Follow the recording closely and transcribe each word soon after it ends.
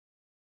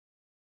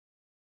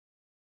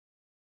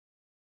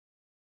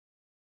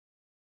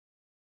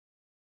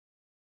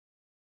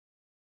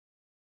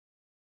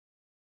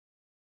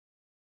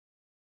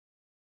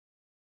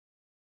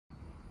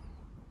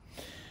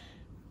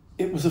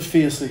It was a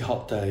fiercely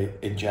hot day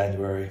in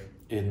January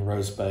in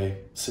Rose Bay,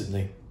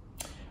 Sydney.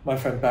 My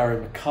friend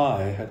Barry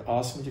Mackay had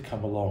asked me to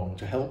come along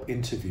to help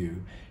interview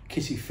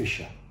Kitty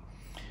Fischer.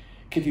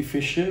 Kitty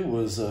Fischer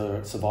was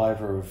a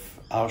survivor of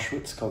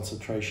Auschwitz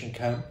concentration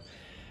camp,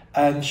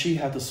 and she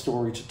had a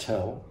story to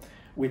tell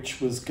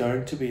which was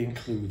going to be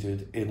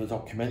included in a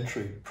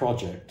documentary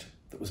project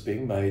that was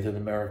being made in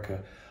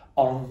America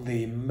on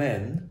the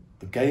men,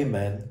 the gay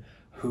men,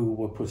 who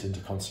were put into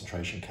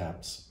concentration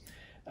camps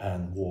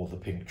and wore the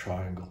pink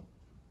triangle.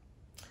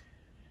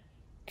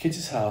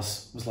 Kitty's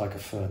house was like a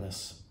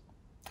furnace,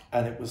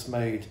 and it was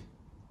made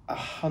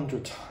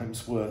 100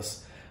 times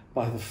worse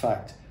by the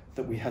fact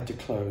that we had to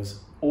close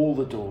all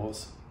the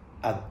doors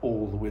and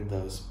all the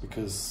windows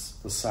because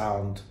the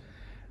sound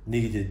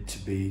needed to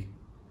be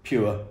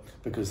pure,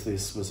 because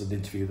this was an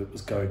interview that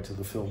was going to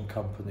the film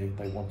company.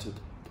 They wanted,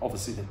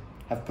 obviously, to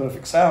have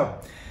perfect sound.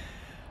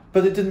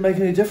 But it didn't make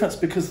any difference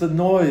because the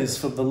noise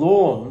from the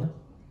lawn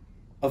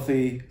of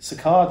the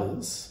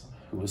cicadas,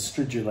 who were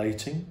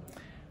stridulating,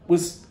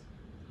 was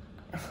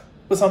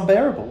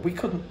unbearable. We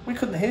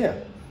couldn't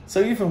hear.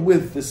 So even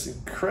with this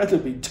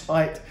incredibly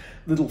tight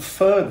little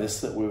furnace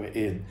that we were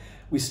in,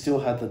 we still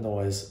had the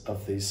noise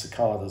of these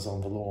cicadas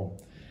on the lawn.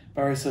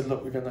 Barry said,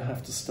 look, we're going to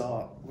have to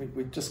start.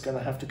 We're just going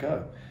to have to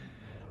go.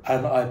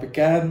 And I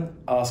began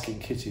asking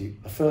Kitty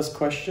the first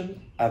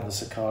question, and the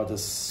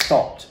cicadas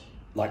stopped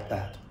like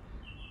that.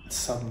 And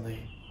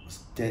suddenly it was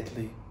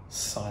deadly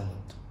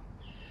silent.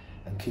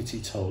 And Kitty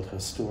told her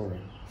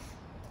story.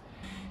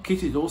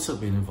 Kitty had also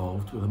been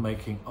involved with the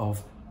making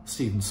of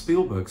Steven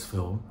Spielberg's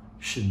film,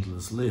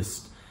 Schindler's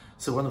List.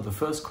 So one of the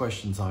first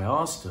questions I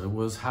asked her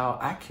was how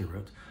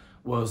accurate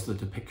was the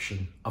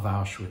depiction of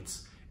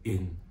Auschwitz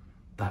in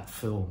that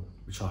film,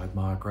 which I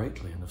admire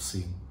greatly and have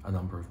seen a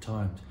number of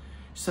times.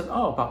 She said,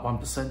 oh, about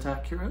 1%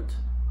 accurate.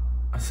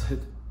 I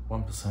said,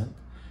 1%? She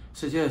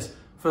said, yes.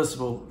 First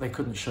of all, they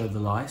couldn't show the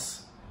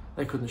lice.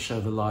 They couldn't show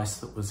the lice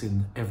that was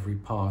in every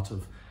part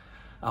of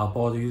our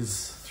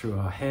bodies, through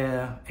our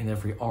hair, in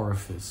every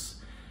orifice.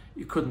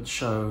 You couldn't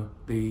show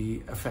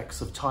the effects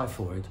of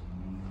typhoid,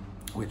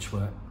 which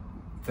were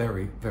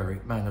very, very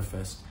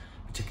manifest,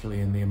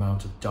 particularly in the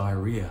amount of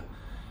diarrhea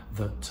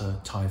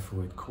that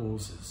typhoid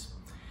causes.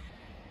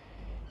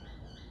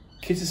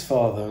 Kitty's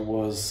father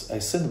was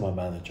a cinema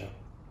manager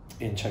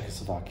in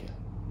Czechoslovakia.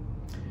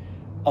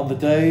 On the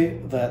day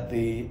that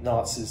the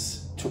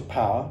Nazis took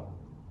power,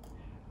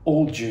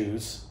 all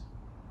Jews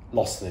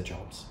lost their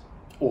jobs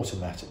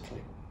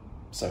automatically,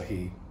 so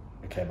he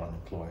became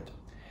unemployed.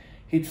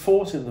 He'd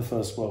fought in the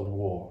First World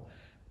War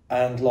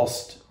and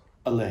lost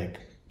a leg,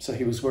 so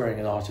he was wearing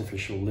an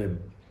artificial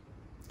limb.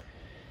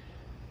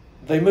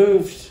 They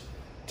moved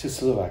to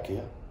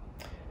Slovakia,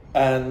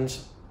 and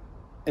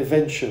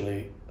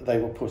eventually they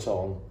were put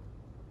on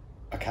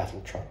a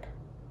cattle truck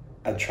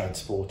and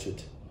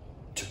transported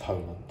to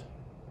Poland.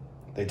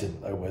 They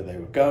didn't know where they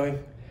were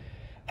going,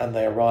 and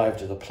they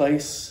arrived at a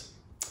place,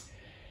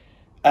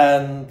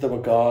 and there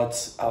were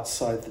guards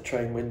outside the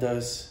train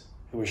windows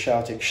who were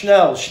shouting,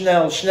 "Schnell,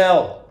 schnell,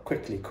 schnell!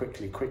 Quickly,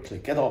 quickly, quickly,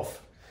 get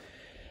off."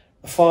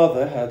 The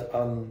father had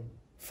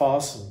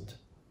unfastened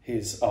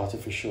his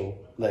artificial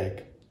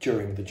leg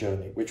during the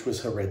journey, which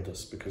was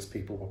horrendous because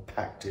people were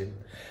packed in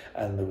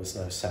and there was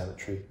no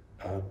sanitary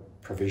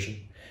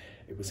provision.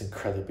 It was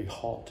incredibly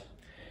hot.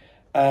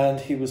 And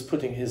he was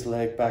putting his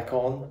leg back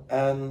on,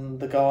 and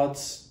the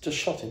guards just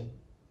shot him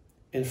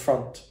in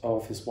front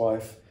of his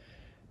wife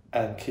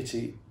and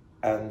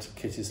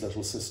Kitty's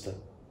little sister.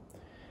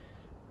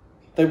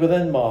 They were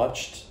then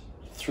marched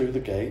through the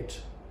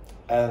gate,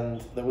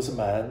 and there was a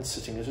man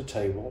sitting at a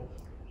table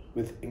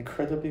with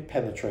incredibly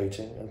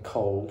penetrating and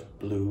cold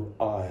blue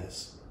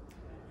eyes.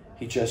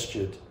 He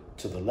gestured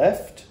to the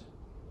left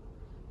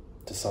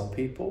to some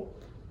people.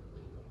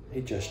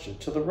 He gestured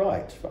to the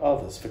right for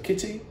others. For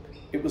Kitty,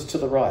 it was to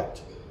the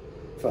right.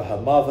 For her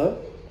mother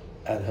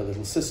and her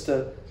little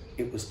sister,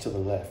 it was to the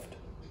left.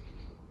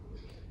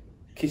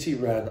 Kitty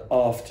ran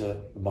after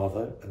the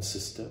mother and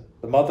sister.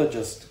 The mother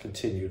just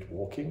continued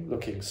walking,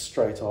 looking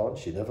straight on.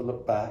 She never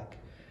looked back.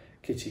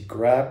 Kitty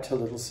grabbed her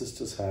little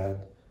sister's hand,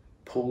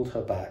 pulled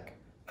her back,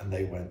 and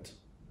they went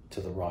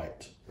to the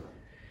right.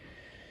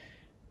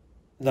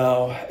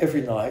 Now,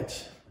 every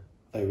night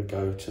they would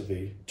go to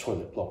the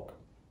toilet block,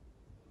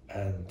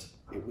 and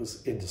it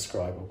was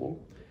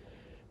indescribable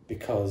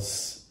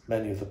because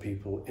many of the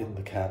people in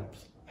the camp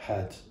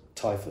had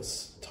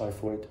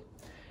typhoid,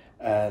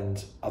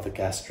 and other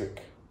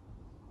gastric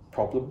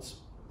problems,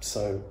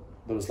 so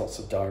there was lots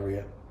of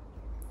diarrhea.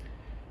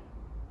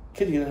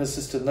 Kitty and her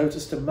sister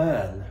noticed a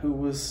man who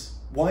was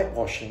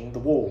whitewashing the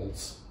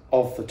walls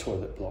of the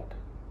toilet block.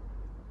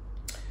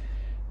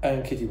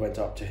 And Kitty went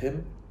up to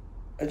him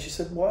and she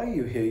said, "Why are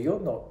you here?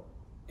 You're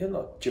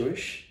not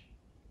Jewish.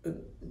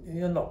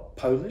 You're not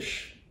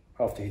Polish,"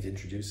 after he'd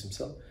introduced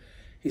himself.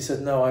 He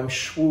said, "No, I'm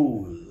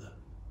schwul."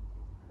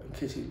 And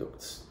Kitty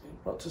looked,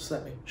 "What does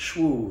that mean?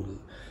 Schwul.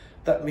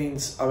 That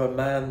means I'm a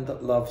man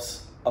that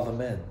loves other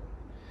men."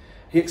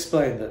 He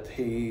explained that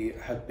he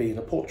had been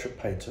a portrait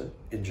painter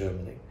in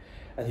Germany,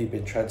 and he'd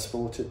been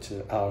transported to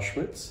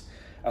Auschwitz.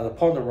 And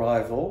upon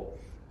arrival,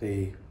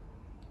 the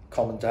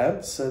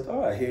commandant said,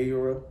 "Oh, I hear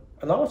you're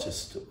an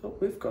artist.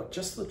 We've got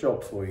just the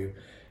job for you.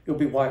 You'll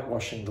be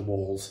whitewashing the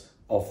walls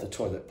of the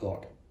toilet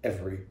block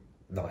every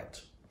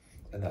night."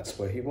 And that's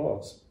where he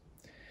was.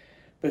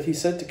 But he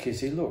said to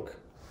Kitty, "Look,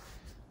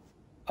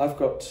 I've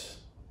got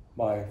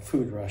my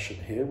food ration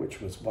here,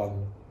 which was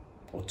 1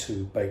 or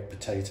 2 baked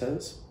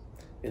potatoes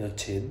in a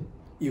tin.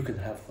 You can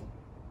have them."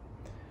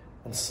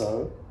 And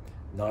so,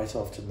 night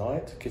after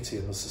night, Kitty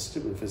and the sister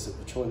would visit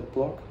the toilet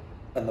block,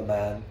 and the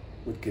man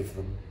would give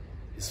them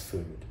his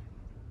food.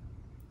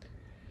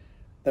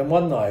 Then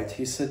one night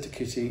he said to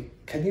Kitty,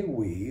 "Can you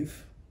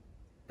weave?"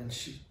 And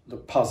she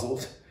looked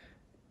puzzled.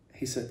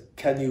 He said,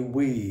 "Can you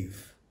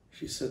weave?"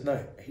 She said,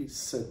 "No." He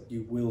said,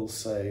 "You will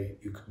say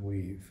you can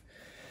weave."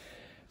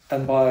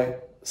 And by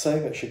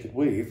saying that she could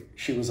weave,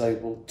 she was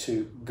able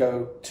to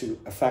go to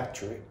a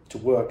factory, to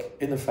work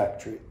in a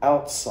factory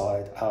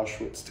outside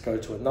Auschwitz, to go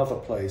to another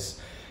place.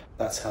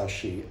 That's how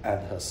she and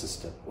her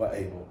sister were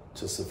able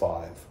to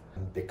survive,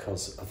 and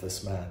because of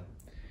this man.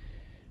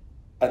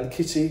 And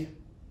Kitty,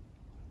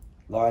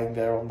 lying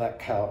there on that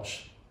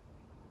couch,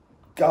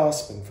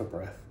 gasping for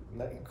breath in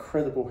that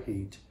incredible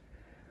heat,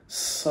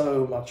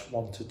 so much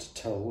wanted to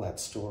tell that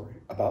story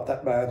about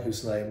that man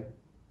whose name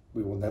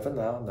we will never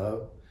now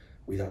know.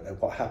 We don't know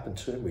what happened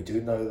to him. We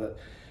do know that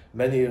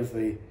many of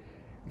the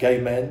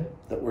gay men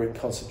that were in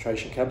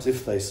concentration camps,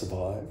 if they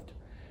survived,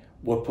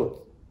 were put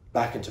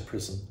back into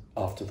prison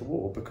after the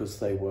war because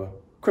they were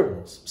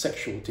criminals,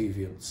 sexual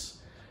deviants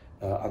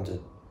under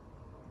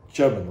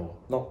German law,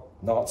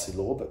 not Nazi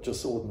law, but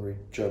just ordinary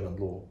German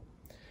law.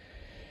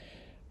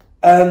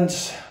 And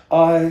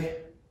I,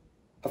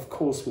 of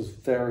course, was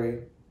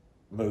very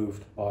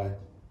moved by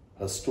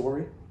her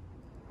story.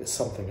 It's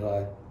something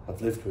I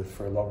have lived with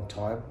for a long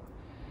time.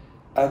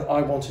 And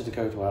I wanted to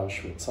go to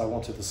Auschwitz. I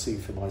wanted to see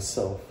for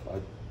myself.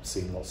 I'd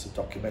seen lots of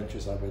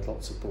documentaries, I read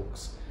lots of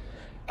books.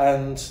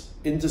 And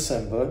in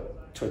December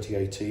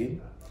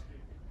 2018,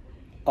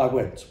 I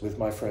went with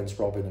my friends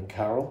Robin and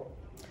Carol.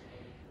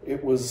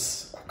 It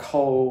was a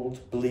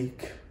cold,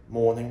 bleak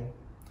morning,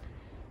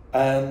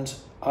 and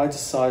I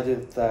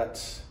decided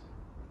that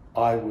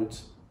I would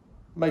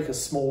make a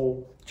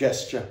small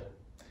gesture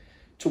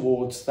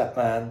towards that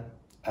man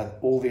and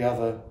all the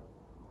other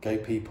gay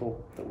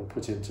people that were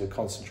put into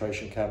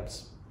concentration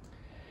camps.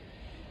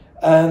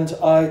 And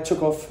I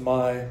took off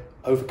my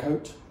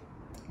overcoat,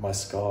 my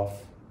scarf,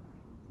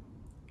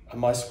 and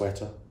my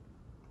sweater,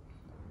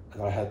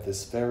 and I had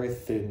this very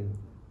thin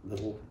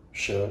little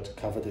shirt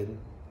covered in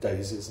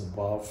daisies and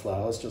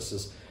wildflowers, just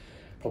as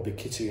probably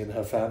Kitty and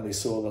her family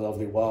saw the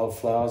lovely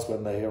wildflowers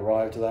when they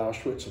arrived at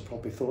Auschwitz and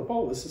probably thought,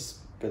 "Oh, this is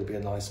going to be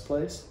a nice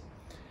place."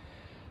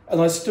 And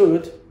I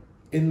stood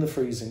in the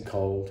freezing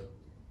cold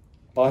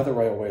by the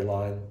railway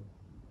line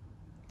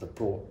that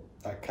brought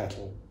that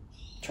cattle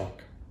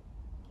truck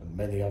and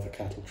many other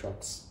cattle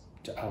trucks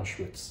to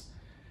Auschwitz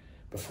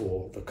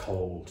before the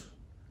cold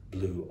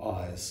blue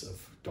eyes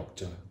of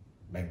Dr.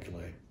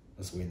 Mengele,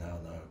 as we now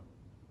know.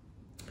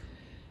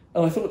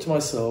 And I thought to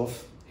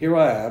myself, here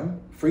I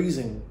am,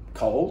 freezing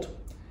cold,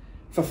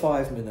 for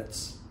 5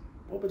 minutes.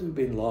 What would it have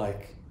been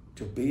like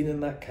to have been in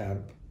that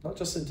camp, not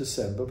just in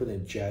December, but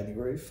in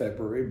January,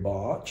 February,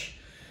 March,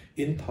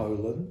 in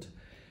Poland,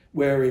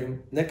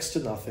 wearing next to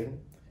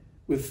nothing,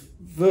 with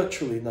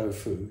virtually no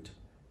food,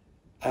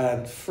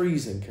 and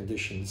freezing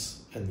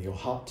conditions in your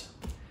hut?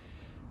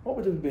 What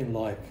would it have been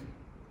like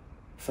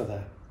for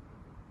that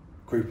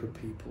group of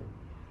people?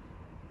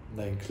 And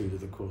they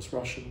included, of course,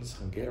 Russians,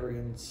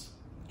 Hungarians,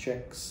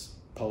 Czechs,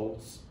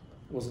 Poles.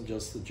 It wasn't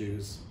just the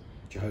Jews,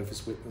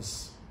 Jehovah's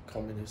Witnesses,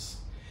 communists,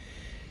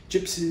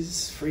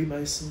 gypsies,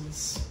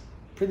 Freemasons,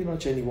 pretty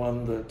much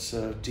anyone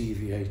that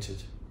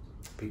deviated,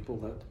 people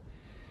that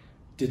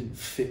didn't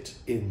fit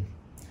in.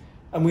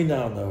 And we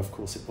now know, of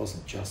course, it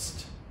wasn't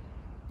just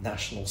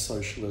National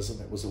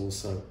Socialism, it was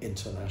also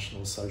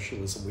international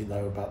socialism. We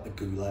know about the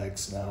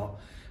gulags now,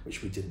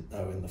 which we didn't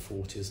know in the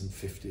 40s and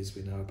 50s.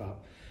 We know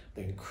about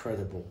the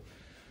incredible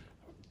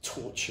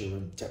torture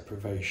and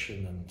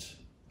deprivation and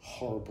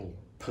horrible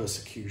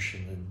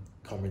persecution in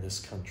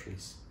communist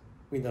countries.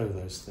 We know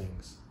those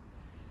things.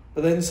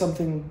 But then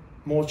something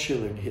more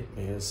chilling hit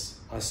me as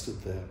I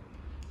stood there.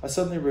 I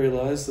suddenly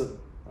realized that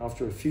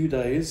after a few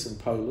days in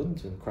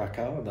Poland, in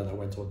Krakow, and then I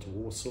went on to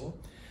Warsaw,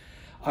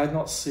 I had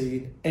not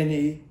seen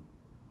any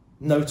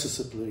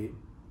noticeably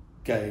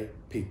gay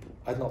people.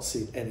 I'd not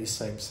seen any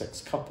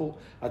same-sex couple.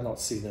 I'd not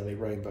seen any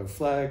rainbow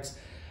flags.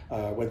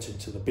 I went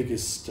into the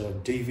biggest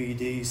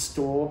DVD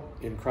store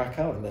in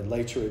Krakow, and then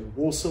later in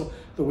Warsaw.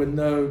 There were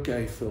no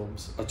gay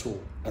films at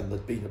all. And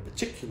there'd been a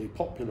particularly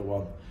popular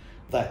one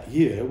that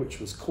year, which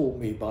was Call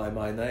Me By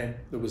My Name.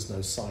 There was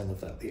no sign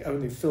of that. The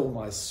only film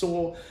I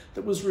saw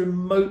that was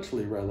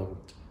remotely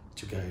relevant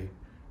to gay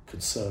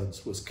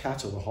concerns was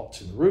Cat on a Hot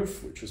Tin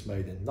Roof, which was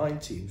made in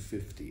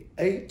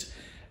 1958,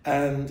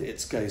 and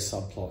its gay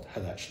subplot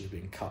had actually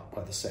been cut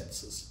by the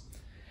censors.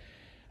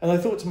 And I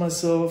thought to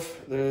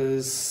myself,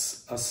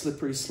 there's a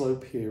slippery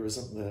slope here,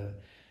 isn't there?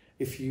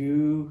 if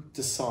you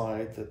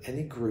decide that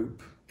any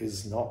group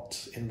is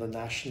not in the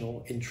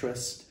national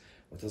interest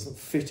or doesn't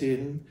fit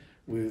in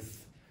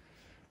with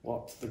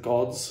what the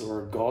gods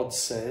or a god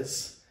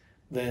says,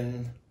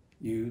 then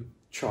you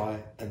try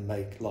and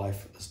make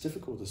life as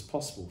difficult as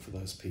possible for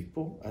those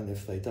people. And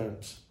if they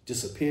don't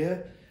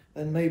disappear,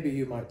 then maybe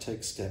you might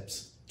take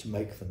steps to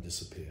make them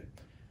disappear.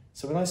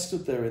 So when I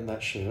stood there in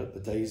that shirt,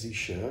 the Daisy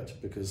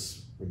shirt,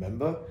 because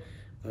remember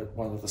that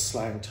one of the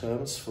slang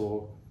terms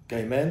for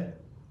gay men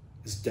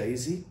is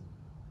daisy,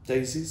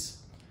 daisies,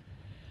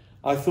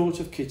 I thought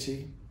of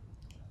Kitty,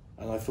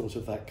 and I thought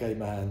of that gay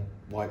man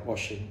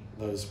whitewashing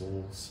those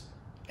walls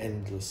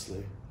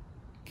endlessly,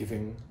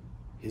 giving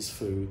his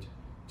food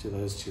to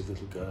those two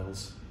little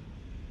girls.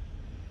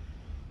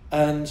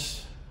 And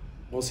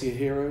was he a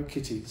hero?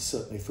 Kitty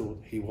certainly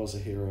thought he was a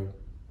hero.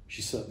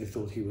 She certainly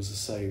thought he was a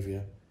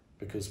saviour,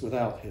 because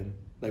without him,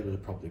 they would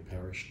have probably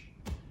perished.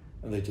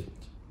 And they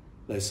didn't.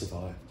 They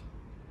survived.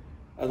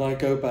 And I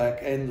go back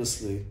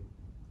endlessly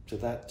to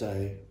that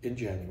day in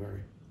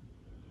January,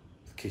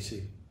 with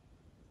Kitty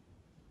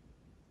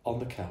on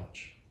the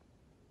couch,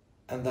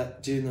 and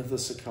that din of the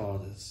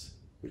cicadas,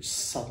 which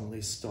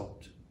suddenly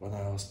stopped when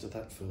I asked her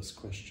that first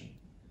question.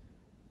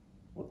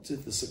 What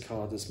did the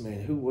cicadas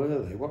mean? Who were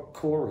they? What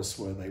chorus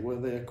were they? Were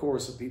they a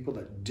chorus of people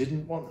that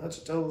didn't want her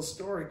to tell the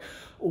story?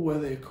 Or were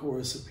they a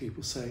chorus of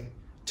people saying,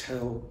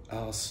 tell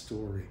our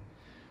story?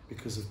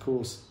 Because, of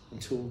course,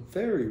 until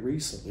very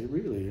recently,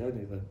 really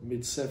only the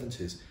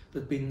mid-70s,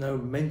 there'd been no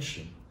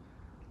mention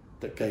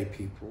that gay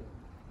people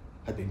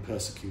had been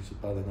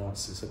persecuted by the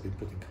Nazis, had been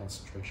put in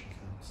concentration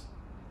camps.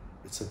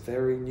 It's a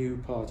very new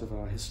part of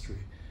our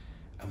history,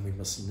 and we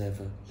must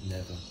never,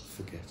 never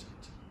forget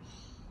it.